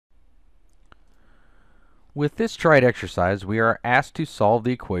With this tried exercise, we are asked to solve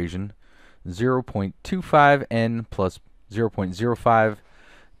the equation 0.25n plus 0.05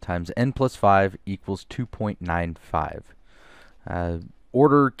 times n plus 5 equals 2.95.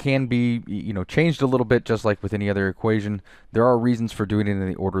 Order can be, changed a little bit, just like with any other equation. There are reasons for doing it in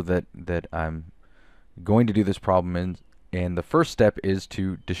the order that I'm going to do this problem in. And the first step is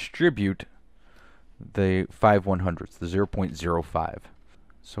to distribute the 5/100ths, the 0.05.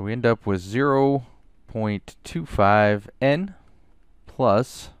 So we end up with 0.25n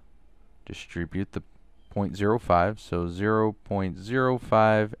plus, distribute the 0.05, so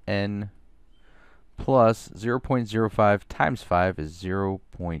 0.05n plus 0.05 times 5 is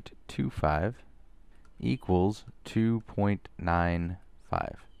 0.25 equals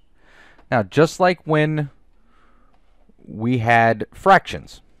 2.95. Now, just like when we had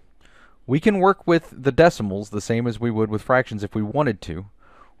fractions, we can work with the decimals the same as we would with fractions if we wanted to,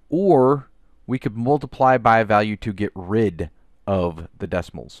 or we could multiply by a value to get rid of the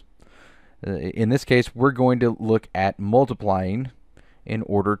decimals. In this case, we're going to look at multiplying in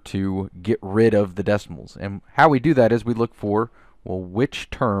order to get rid of the decimals. And how we do that is we look for, well, which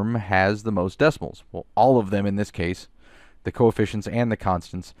term has the most decimals? Well, all of them in this case, the coefficients and the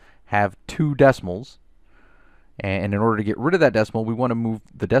constants, have 2 decimals. And in order to get rid of that decimal, we want to move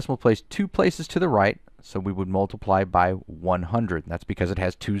the decimal place 2 places to the right, so we would multiply by 100. That's because it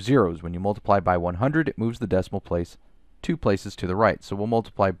has 2 zeros. When you multiply by 100, it moves the decimal place 2 places to the right. So we'll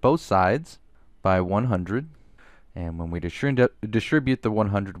multiply both sides by 100. And when we distribute the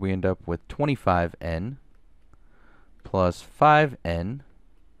 100, we end up with 25n plus 5n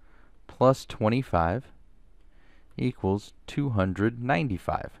plus 25 equals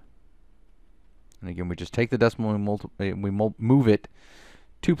 295. And again, we just take the decimal and we move it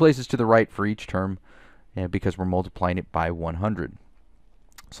 2 places to the right for each term, because we're multiplying it by 100.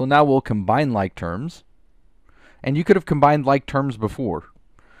 So now we'll combine like terms. And you could have combined like terms before.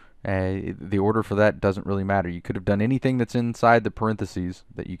 The order for that doesn't really matter. You could have done anything that's inside the parentheses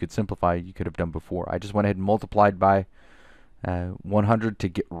that you could simplify, you could have done before. I just went ahead and multiplied by 100 to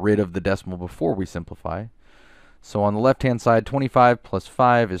get rid of the decimal before we simplify. So on the left-hand side, 25 plus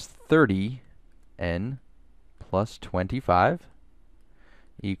 5 is 30n plus 25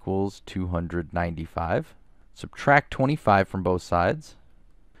 equals 295. Subtract 25 from both sides,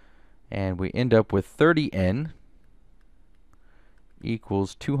 and we end up with 30n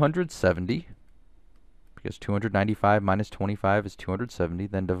equals 270, because 295 minus 25 is 270.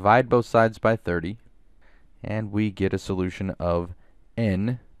 Then divide both sides by 30, and we get a solution of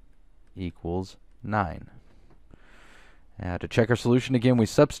n equals 9. Now to check our solution again, we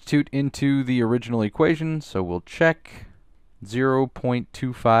substitute into the original equation, so we'll check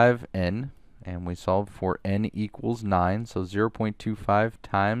 0.25n, and we solve for n equals 9, so 0.25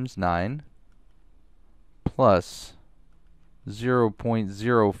 times 9 plus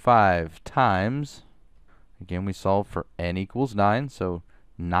 0.05 times, again we solve for n equals 9, so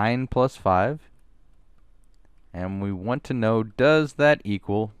 9 plus 5, and we want to know, does that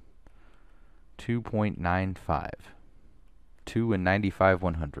equal 2.95? 2 and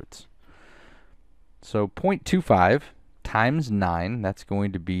 95/100ths. So 0.25 times 9, that's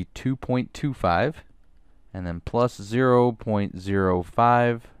going to be 2.25, and then plus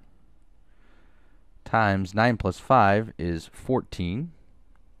 0.05 times 9 plus 5 is 14.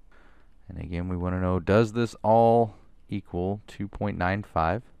 And again, we want to know, does this all equal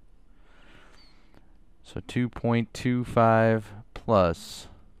 2.95? So 2.25 plus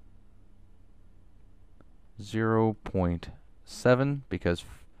 0.7, because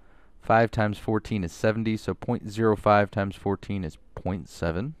 5 times 14 is 70, so 0.05 times 14 is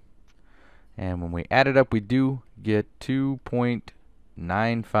 0.7. And when we add it up, we do get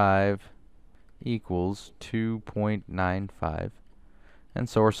 2.95 equals 2.95. And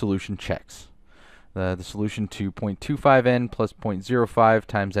so our solution checks. The solution to 0.25n plus 0.05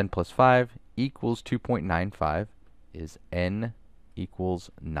 times n plus 5 equals 2.95 is n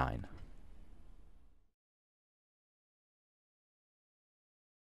equals 9.